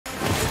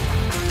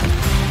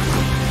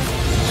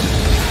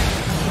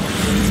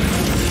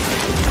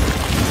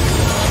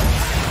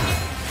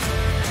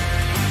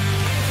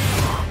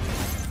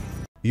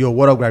Yo,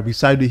 what up, guys?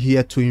 Beside you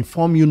here to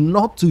inform you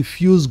not to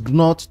fuse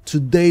GNUT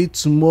today,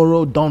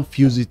 tomorrow. Don't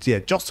fuse it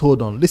yet. Just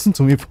hold on. Listen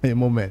to me for a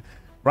moment.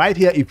 Right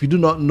here, if you do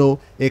not know,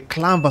 a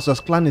clan versus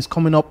clan is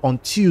coming up on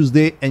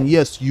Tuesday, and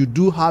yes, you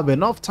do have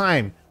enough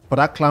time for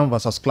that clan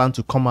versus clan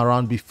to come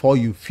around before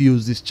you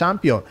fuse this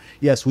champion.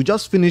 Yes, we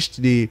just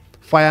finished the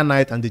Fire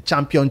Night and the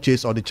champion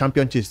chase, or the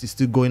champion chase is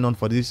still going on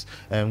for this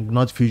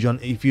GNUT fusion.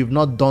 If you've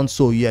not done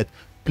so yet,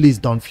 please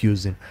don't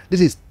fuse him. This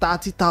is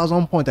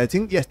 30,000 points, I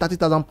think. Yes,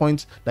 30,000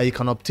 points that you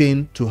can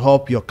obtain to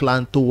help your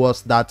clan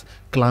towards that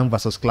clan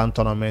versus clan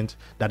tournament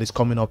that is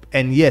coming up.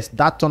 And yes,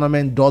 that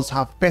tournament does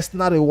have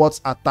personal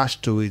rewards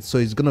attached to it, so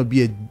it's gonna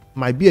be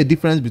might be a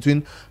difference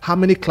between how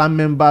many clan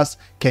members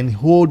can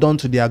hold on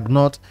to their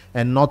GNUT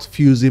and not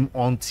fuse him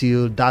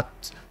until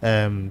that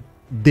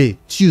day.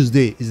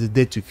 Tuesday is the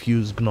day to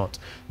fuse GNUT.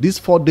 These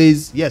 4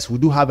 days, yes, we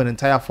do have an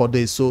entire 4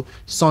 days. So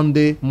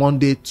Sunday,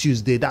 Monday,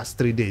 Tuesday, that's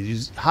 3 days.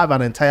 You have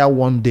an entire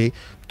 1 day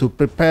to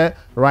prepare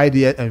right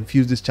here and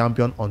fuse this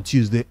champion on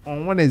Tuesday.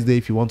 On Wednesday,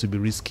 if you want to be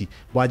risky.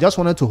 But I just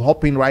wanted to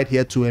hop in right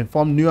here to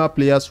inform newer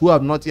players who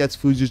have not yet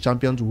fused this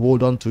champion to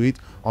hold on to it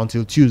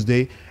until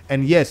Tuesday.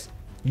 And yes,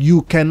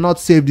 you cannot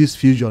save this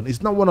fusion.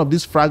 It's not one of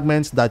these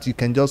fragments that you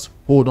can just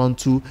hold on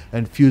to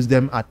and fuse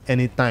them at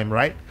any time,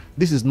 right?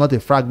 This is not a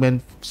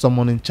fragment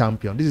summoning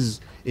champion. This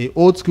is a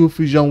old school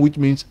fusion, which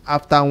means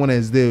after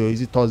Wednesday or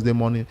is it Thursday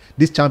morning,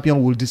 this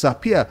champion will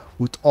disappear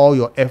with all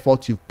your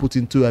effort you've put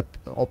into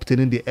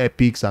obtaining the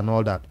epics and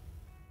all that.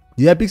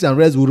 The epics and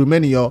rares will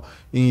remain in your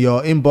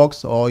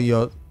inbox or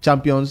your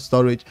champion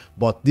storage,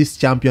 but this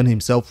champion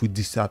himself will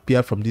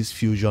disappear from this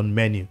fusion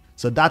menu.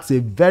 So that's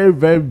a very,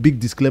 very big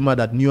disclaimer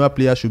that newer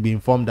players should be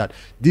informed that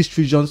these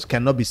fusions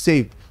cannot be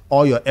saved.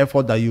 All your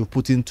effort that you've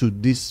put into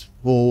this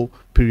whole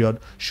period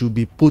should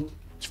be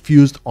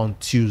fused on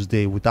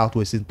Tuesday without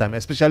wasting time,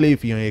 especially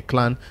if you're in a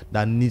clan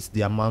that needs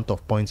the amount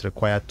of points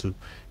required to,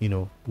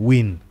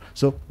 win.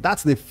 So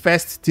that's the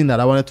first thing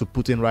that I wanted to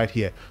put in right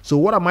here. So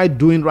what am I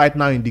doing right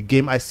now in the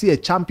game? I see a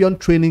champion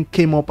training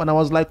came up and I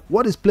was like,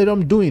 what is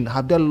Playroom doing?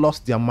 Have they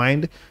lost their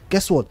mind?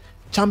 Guess what?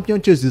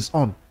 Champion chase is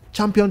on.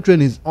 Champion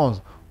training is on.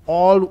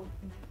 All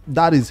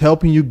that is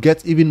helping you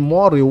get even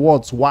more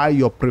rewards while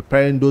you're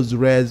preparing those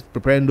rares,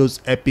 preparing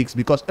those epics,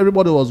 because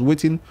everybody was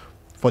waiting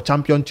for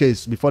champion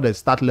chase before they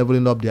start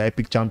leveling up their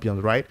epic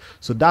champions, right?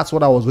 So that's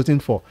what I was waiting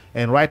for.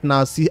 And right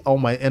now, see all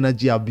my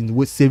energy. I've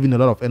been saving a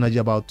lot of energy,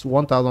 about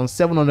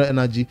 1,700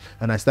 energy,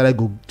 and I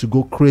started to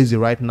go crazy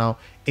right now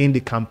in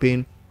the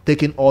campaign,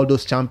 taking all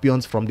those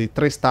champions from the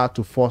 3-star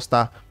to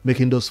 4-star,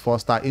 making those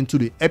 4-star into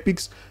the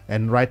epics.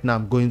 And right now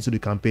I'm going to the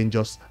campaign,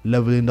 just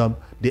leveling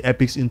up the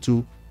epics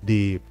into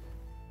the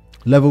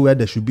level where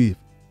they should be,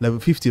 level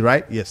 50,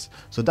 right? Yes.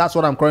 So that's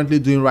what I'm currently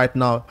doing right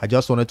now. I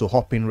just wanted to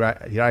hop in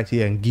right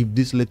here and give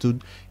this little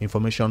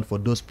information for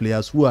those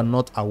players who are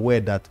not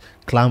aware that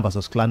clan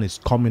versus clan is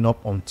coming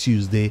up on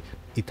Tuesday.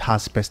 It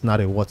has personal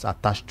rewards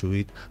attached to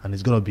it, and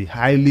it's going to be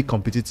highly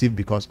competitive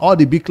because all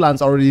the big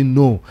clans already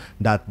know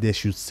that they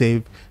should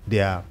save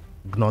their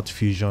GNUT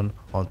fusion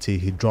until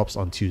he drops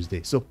on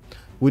Tuesday. So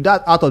with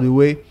that out of the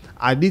way,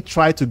 I did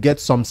try to get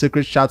some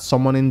secret shard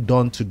summoning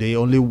done today.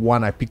 Only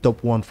one. I picked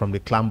up one from the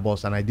clan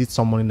boss, and I did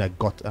summoning. I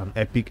got an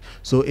epic.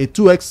 So a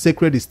 2x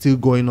sacred is still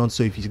going on.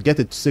 So if you get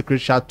a secret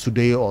shard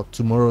today or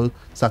tomorrow,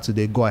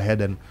 Saturday, go ahead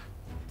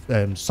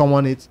and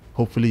summon it.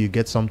 Hopefully you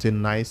get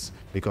something nice,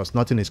 because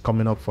nothing is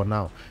coming up for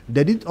now.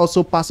 They did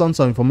also pass on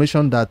some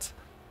information that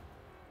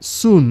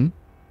soon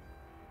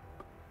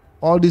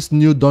all these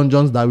new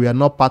dungeons that we are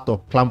not part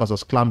of clan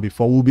versus clan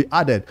before will be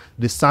added.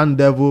 The Sand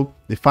Devil,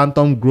 the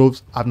Phantom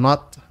Groves. I've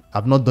not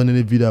done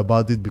any video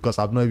about it because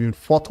I've not even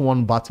fought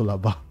one battle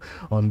about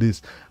on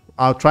this.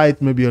 I'll try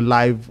it maybe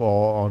live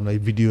or on a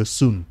video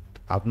soon.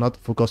 I've not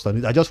focused on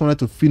it. I just wanted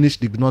to finish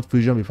the GNUT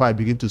fusion before I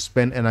begin to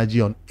spend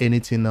energy on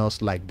anything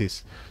else like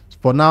this.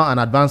 For now, an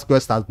advanced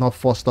quest has not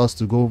forced us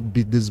to go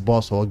beat this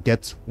boss or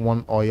get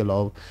one oil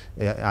or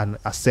and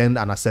ascend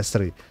an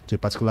accessory to a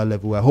particular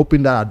level. We're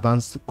hoping that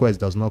advanced quest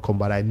does not come,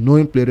 but I know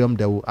in Playroom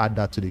they will add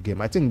that to the game.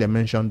 I think they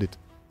mentioned it.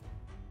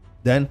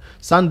 Then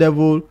Sand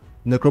Devil,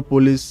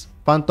 Necropolis,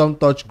 Phantom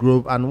Touch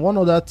Grove, and one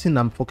other thing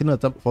I'm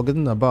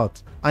forgetting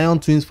about, Iron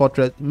Twins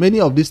Fortress. Many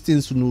of these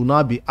things will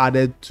now be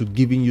added to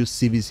giving you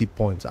CVC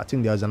points. I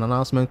think there's an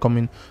announcement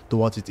coming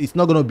towards it. It's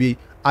not going to be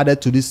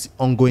added to this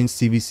ongoing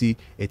CVC.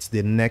 It's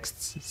the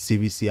next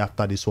CVC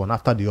after this one,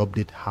 after the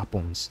update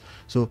happens.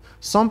 So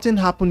something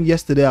happened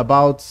yesterday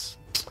about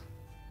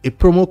a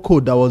promo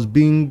code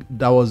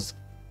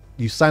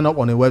you sign up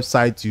on a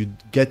website, you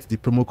get the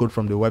promo code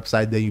from the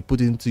website, then you put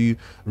it into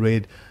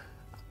raid.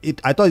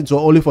 I thought it was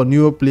only for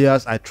newer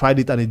players. I tried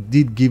it and it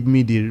did give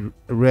me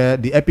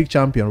the epic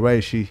champion. Where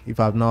is she? If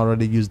I've not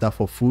already used that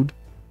for food,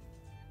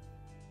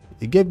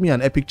 it gave me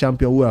an epic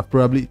champion who have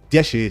probably,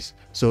 there she is.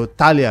 So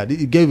Talia,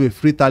 it gave a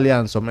free Talia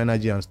and some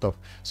energy and stuff.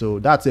 So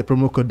that's a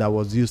promo code that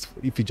was used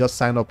if you just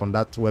sign up on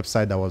that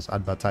website that was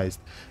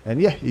advertised.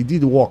 And yeah, it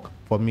did work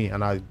for me,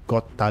 and I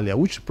got Talia,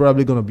 which is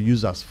probably going to be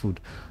used as food.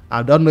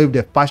 I don't know if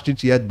they've patched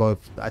it yet, but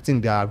I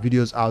think there are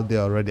videos out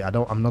there already.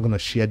 I'm not going to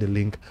share the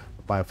link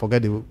but I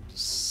forget the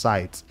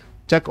site.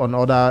 Check on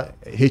other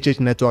HH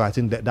network. I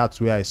think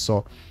that's where I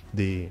saw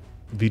the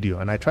video,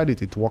 and I tried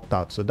it. It worked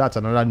out. So that's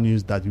another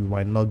news that you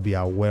might not be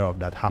aware of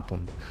that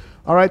happened.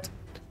 All right,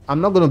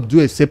 I'm not going to do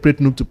a separate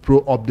Noob to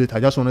Pro update.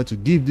 I just wanted to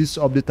give this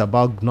update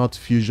about GNUT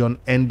Fusion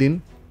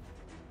ending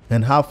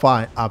and how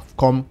far I've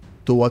come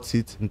towards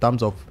it in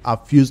terms of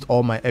I've fused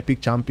all my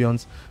epic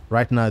champions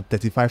right now at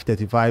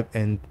 35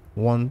 and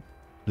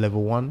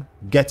level 1,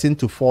 getting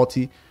to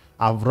 40.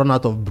 I've run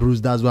out of brews.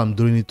 That's why I'm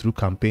doing it through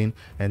campaign,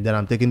 and then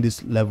I'm taking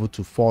this level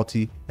to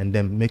 40 and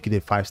then make it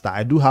a 5-star.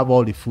 I do have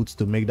all the foods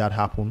to make that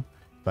happen.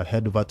 If I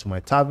head over to my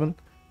tavern,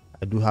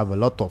 I do have a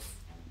lot of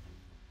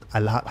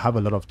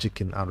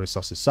chicken and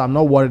resources, so I'm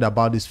not worried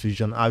about this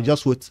fusion. I'll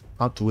just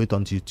have to wait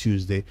until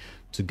Tuesday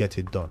to get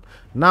it done.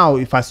 Now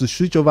if I should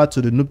switch over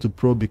to the Noob to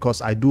Pro,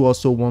 because I do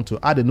also want to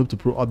add a Noob to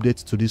Pro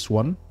update to this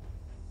one.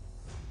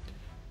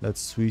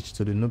 Let's switch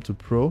to the Noob to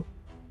Pro.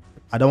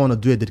 I don't want to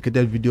do a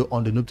dedicated video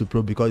on the Noob to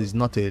Pro because it's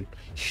not a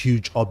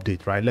huge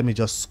update, right? Let me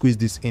just squeeze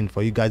this in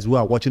for you guys who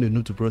are watching the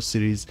Noob to Pro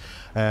series,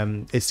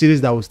 a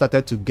series that we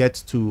started to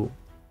get to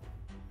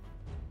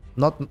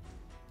not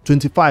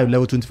 25,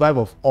 level 25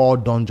 of all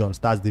dungeons.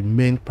 That's the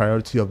main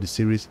priority of the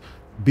series.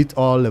 Beat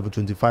all level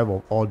 25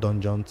 of all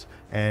dungeons.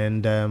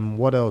 And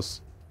what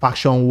else?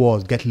 Faction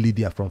Wars, get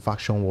Lydia from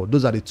Faction War.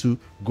 Those are the 2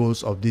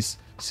 goals of this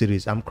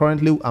series. I'm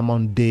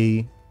on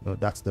day, no,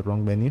 that's the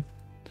wrong menu.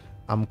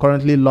 I'm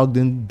currently logged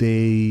in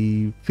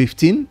day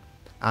 15,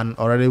 and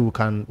already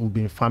we've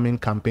been farming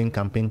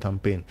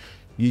campaign.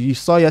 You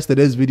saw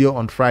yesterday's video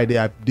on Friday.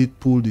 I did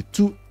pull the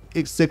 2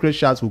 sacred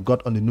shards we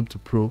got on the Noob to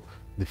Pro.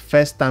 The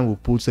first time we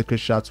pulled sacred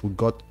shards, we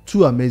got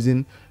 2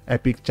 amazing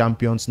epic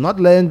champions, not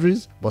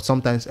legendaries, but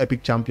sometimes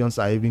epic champions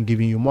are even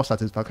giving you more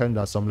satisfaction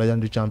than some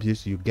legendary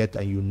champions you get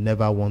and you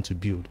never want to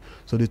build.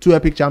 So the 2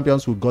 epic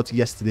champions we got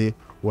yesterday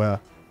were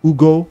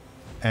Ugo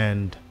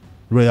and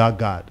Royal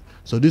Guard.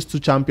 So these 2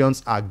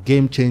 champions are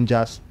game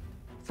changers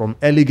from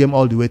early game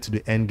all the way to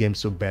the end game.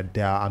 So bad,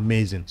 they are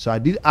amazing. So I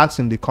did ask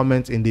in the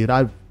comments in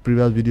the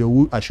previous video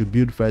who I should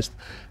build first,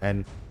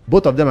 and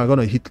both of them are going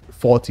to hit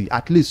 40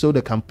 at least, so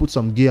they can put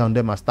some gear on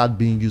them and start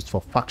being used for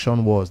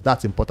faction wars.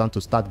 That's important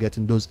to start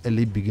getting those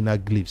early beginner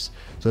glyphs.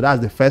 So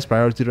that's the first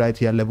priority right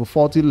here, level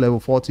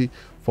 40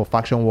 for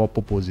faction war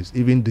purposes.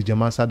 Even the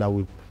Geomancer that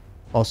we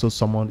also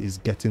summoned is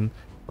getting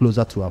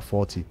closer to a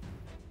 40.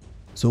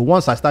 So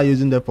once I start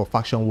using them for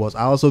faction wars,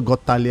 I also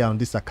got Talia on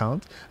this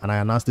account, and I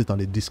announced it on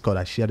the Discord.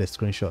 I shared a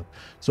screenshot.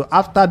 So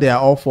after they are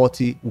all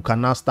 40, we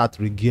can now start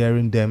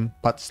regearing them,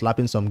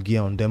 slapping some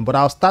gear on them. But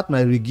I'll start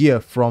my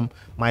regear from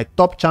my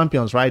top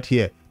champions right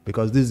here,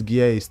 because this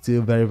gear is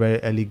still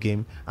very early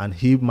game, and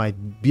he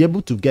might be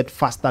able to get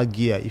faster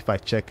gear if I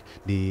check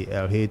the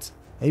hits.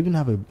 I even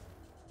have a...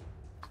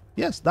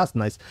 Yes, that's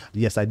nice.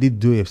 Yes, I did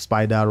do a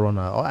spider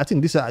runner. I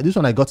think this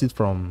one I got it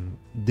from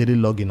daily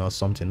login or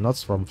something, not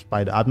from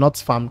spider. I've not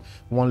farmed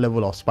 1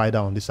 level of spider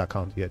on this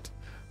account yet,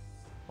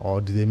 or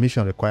did the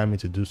mission require me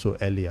to do so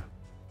earlier?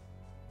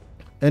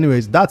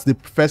 Anyways, that's the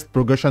first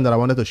progression that I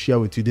wanted to share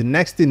with you. The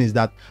next thing is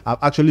that I've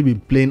actually been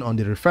playing on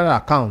the referral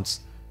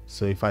accounts.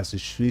 So if I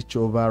switch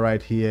over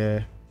right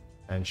here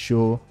and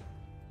show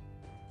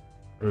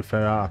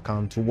referral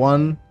account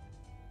 1,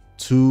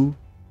 2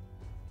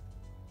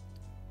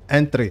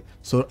 and 3.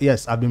 So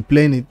yes, I've been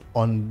playing it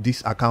on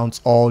these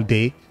accounts all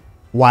day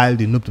while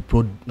the Noob to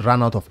Pro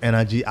ran out of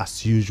energy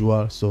as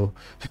usual. So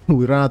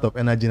we ran out of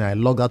energy and I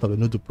logged out of the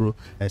Noob to Pro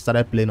and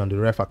started playing on the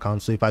ref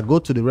account. So if I go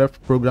to the ref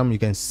program, you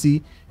can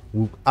see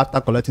after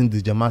collecting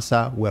the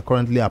Geomancer, we're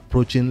currently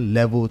approaching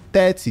level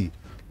 30.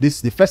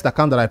 The first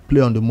account that I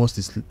play on the most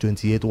is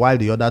 28, while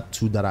the other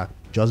 2 that are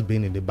just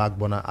being in the back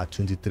burner at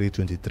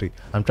 23.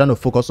 I'm trying to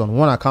focus on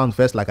 1 account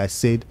first, like I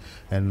said,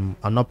 and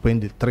I'm not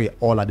playing the 3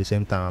 all at the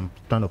same time. I'm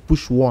trying to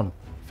push 1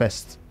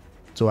 first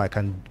so I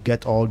can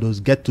get all those,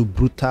 get to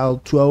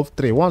brutal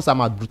 12-3. Once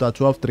I'm at brutal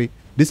 12-3,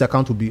 this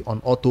account will be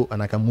on auto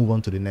and I can move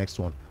on to the next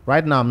one.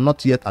 Right now I'm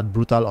not yet at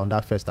brutal on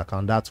that first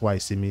account. That's why you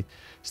see me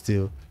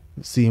still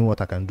seeing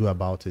what I can do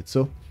about it.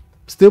 So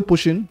still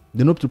pushing.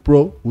 The Noob to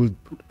Pro will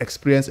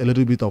experience a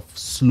little bit of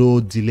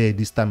slow delay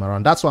this time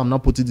around. That's why I'm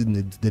not putting it in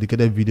a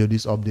dedicated video,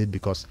 this update,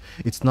 because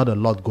it's not a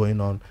lot going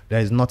on. There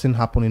is nothing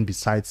happening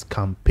besides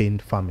campaign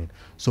farming.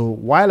 So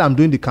while I'm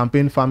doing the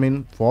campaign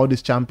farming for all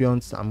these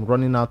champions, I'm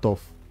running out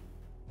of,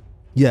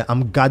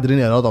 I'm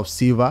gathering a lot of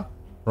silver,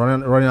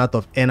 running out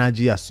of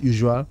energy as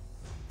usual.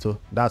 So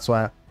that's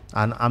why,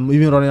 and I'm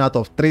even running out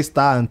of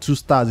 3-star and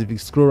 2-stars. If you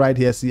scroll right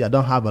here, see I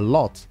don't have a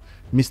lot.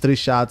 Mystery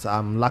shards,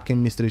 I'm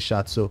lacking mystery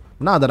shards. So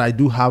now that I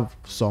do have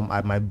some,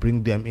 I might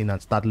bring them in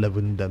and start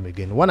leveling them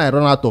again. When I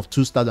run out of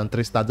 2-stars and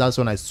 3-stars, that's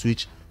when I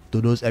switch to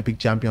those epic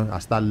champions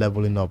and start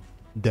leveling up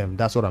them.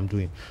 That's what I'm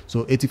doing.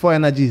 So 84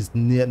 energy is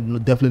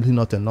definitely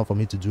not enough for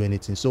me to do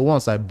anything. So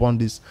once I burn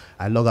this,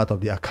 I log out of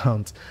the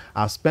account.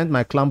 I've spent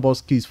my clan boss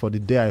keys for the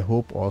day, I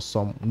hope, or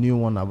some new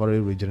one I've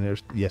already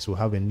regenerated. Yes, we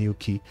have a new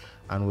key,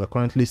 and we're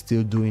currently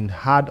still doing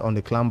hard on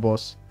the clan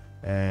boss,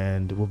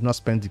 and we've not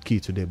spent the key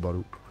today, but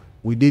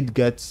we did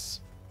get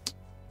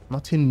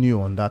nothing new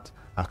on that.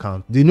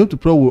 account. The Noob to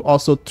Pro will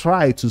also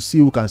try to see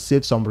who can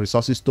save some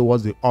resources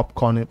towards the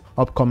upcoming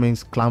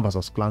clan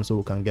versus clan, so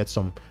we can get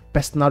some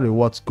personal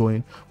rewards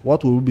going.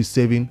 What will we be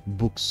saving?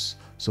 Books.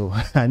 So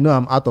I know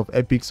I'm out of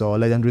epics or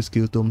legendary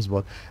skill tomes,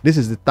 but this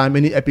is the time.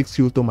 Any epic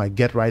skill tome I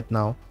get right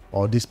now,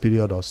 or this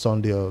period, or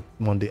Sunday or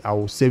Monday, I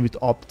will save it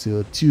up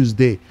till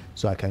Tuesday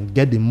so I can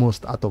get the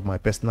most out of my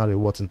personal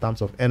rewards in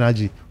terms of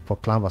energy for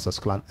clan versus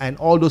clan. And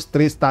all those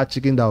 3-star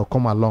chicken that will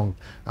come along,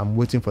 I'm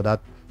waiting for that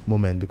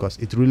moment because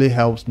it really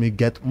helps me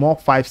get more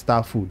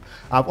 5-star food.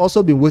 I've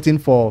also been waiting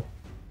for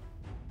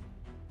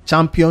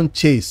champion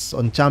chase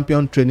on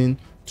champion training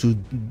to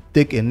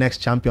take a next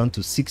champion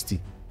to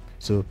 60.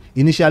 So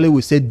initially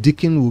we said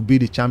Deacon will be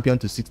the champion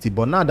to 60,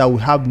 but now that we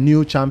have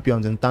new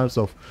champions in terms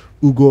of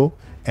Ugo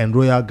and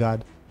Royal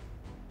Guard,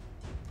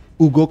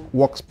 Ugo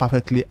works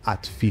perfectly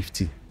at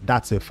 50.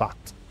 That's a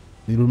fact.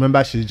 You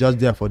remember, she's just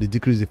there for the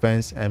decreased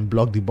defense and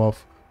block debuff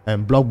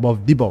and block buff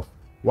debuff,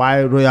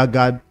 while Royal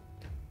Guard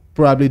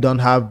probably don't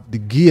have the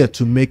gear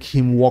to make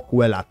him work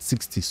well at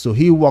 60. So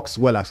he works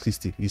well at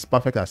 60. He's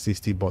perfect at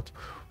 60, but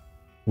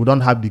we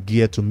don't have the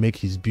gear to make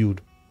his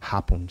build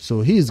happen.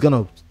 So he's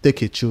gonna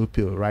take a chill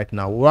pill right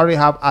now. We already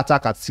have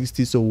attack at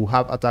 60, so we'll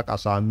have attack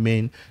as our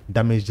main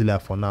damage dealer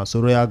for now.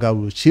 So Royal Guard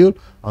will chill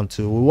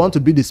until we want to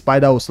be the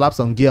spider. We'll slap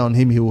some gear on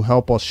him, he will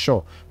help us,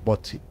 sure,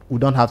 but we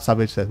don't have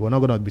savage set. We're not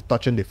gonna be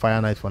touching the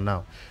Fire Knight for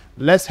now.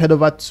 Let's head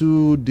over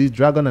to the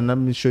dragon and let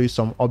me show you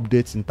some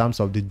updates in terms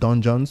of the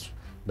dungeons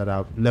that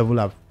our level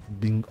have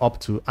been up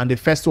to. And the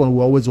first one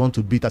we always want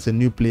to beat as a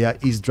new player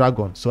is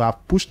dragon. So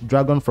I've pushed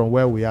dragon from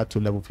where we are to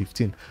level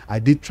 15. I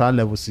did try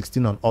level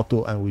 16 on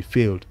auto and we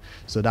failed,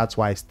 so that's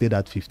why I stayed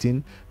at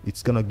 15.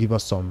 It's gonna give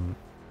us some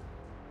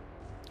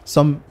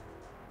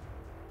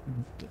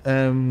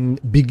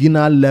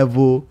beginner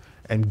level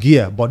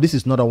gear, but this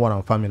is not what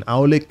I'm farming. I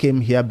only came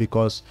here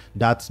because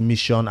that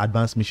mission,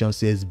 advanced mission,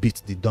 says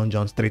beat the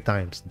dungeons 3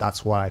 times.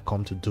 That's why I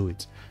come to do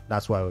it.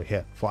 That's why we're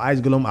here. For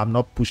Ice Golem, I've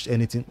not pushed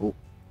anything. Oh,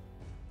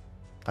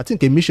 I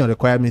think a mission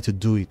required me to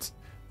do it.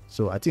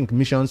 So I think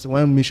missions,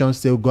 when missions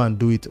say go and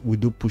do it, we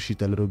do push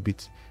it a little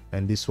bit.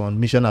 And this one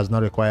mission has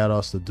not required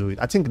us to do it.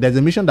 I think there's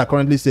a mission that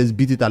currently says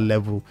beat it at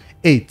level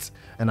 8,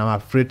 and I'm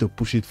afraid to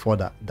push it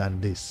further than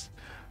this.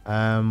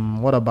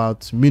 What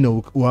about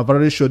Mino? We have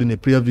already showed in a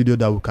previous video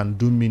that we can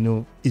do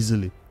Mino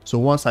easily. So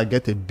once I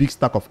get a big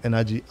stack of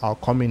energy, I'll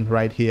come in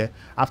right here.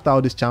 After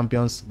all these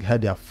champions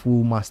had their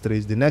full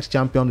masteries, the next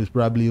champion is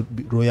probably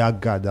Royal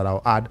Guard that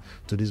I'll add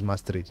to this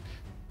masteries.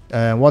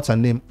 What's her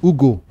name?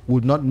 Ugo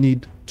would not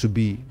need to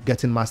be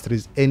getting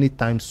masteries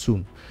anytime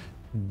soon.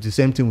 The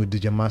same thing with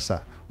DJ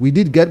Masa. We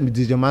did get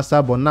DJ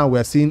Masa, but now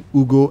we're seeing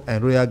Ugo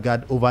and Royal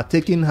Guard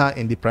overtaking her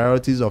in the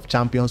priorities of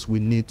champions we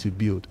need to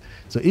build.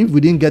 So if we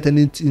didn't get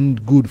anything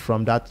good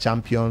from that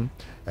champion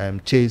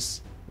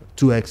chase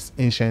 2x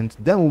ancient,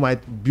 then we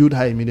might build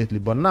her immediately.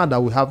 But now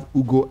that we have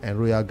Ugo and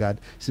Royal Guard,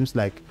 seems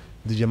like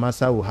DJ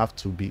Masa will have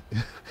to be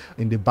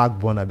in the back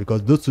burner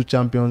because those 2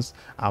 champions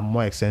are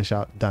more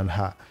essential than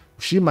her.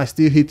 She might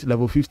still hit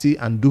level 50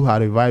 and do her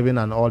reviving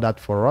and all that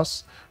for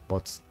us,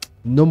 but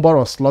number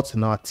of slots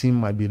in our team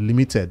might be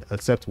limited,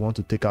 except we want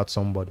to take out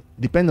somebody,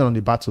 depending on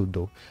the battle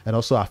though. And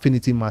also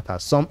affinity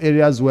matters. Some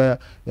areas where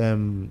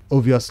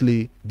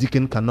obviously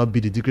Deacon cannot be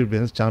the decrease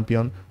defense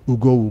champion,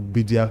 Ugo will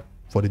be there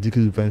for the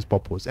decrease defense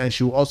purpose, and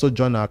she will also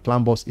join our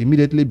clan boss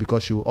immediately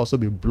because she will also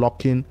be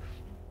blocking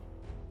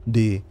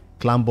the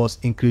clan boss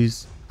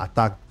increase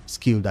attack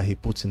skill that he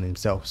puts in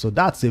himself. So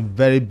that's a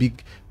very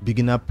big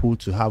beginner pool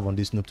to have on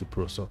this Noob to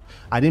Pro. So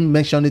I didn't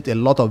mention it a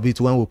lot of it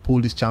when we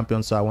pull this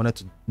champion, so I wanted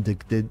to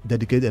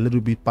dedicate a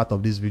little bit part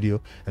of this video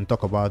and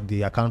talk about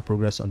the account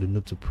progress on the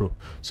Noob to Pro.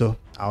 So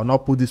I'll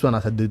not put this one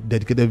as a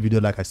dedicated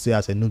video like I say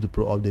as a Noob to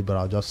Pro update, but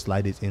I'll just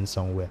slide it in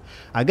somewhere.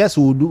 I guess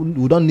we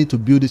don't need to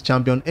build this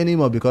champion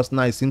anymore because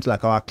now it seems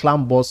like our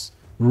clan boss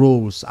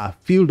roles are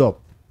filled up.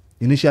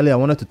 Initially I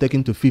wanted to take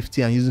him to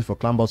 50 and use it for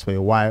clan boss for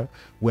a while.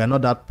 We are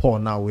not that poor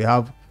now. We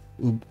have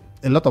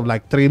a lot of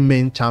like 3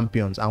 main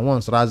champions, and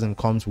once Razen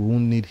comes we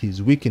won't need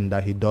his weaken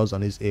that he does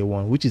on his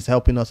A1, which is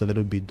helping us a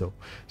little bit though.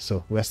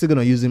 So we're still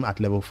gonna use him at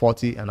level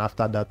 40, and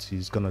after that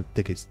he's gonna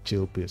take his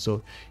chill pill.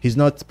 So he's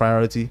not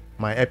priority.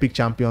 My epic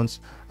champions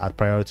are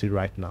priority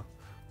right now.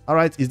 All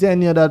right, is there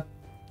any other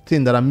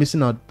thing that I'm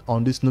missing out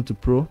on this Noob to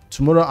Pro?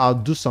 Tomorrow I'll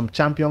do some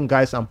champion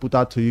guys and put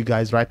out to you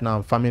guys. Right now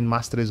I'm farming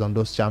masteries on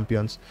those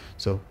champions,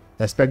 so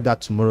expect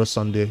that tomorrow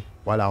Sunday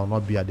while I'll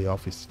not be at the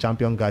office.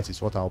 Champion guys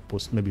is what I'll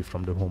post maybe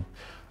from the home.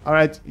 All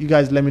right, you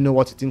guys, let me know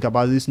what you think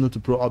about this Noob to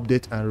Pro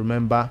update, and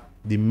remember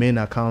the main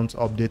account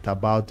update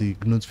about the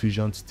GNUT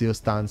fusion still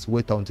stands.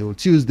 Wait until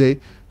Tuesday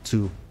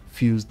to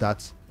fuse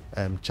that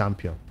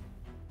champion.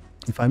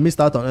 If I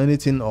missed out on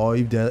anything, or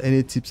if there are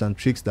any tips and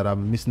tricks that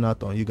I'm missing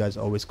out on, you guys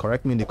always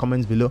correct me in the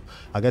comments below.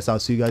 I guess I'll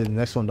see you guys in the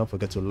next one. Don't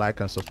forget to like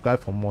and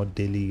subscribe for more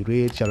daily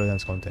raid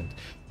Shadowlands content.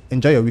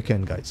 Enjoy your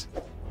weekend, guys.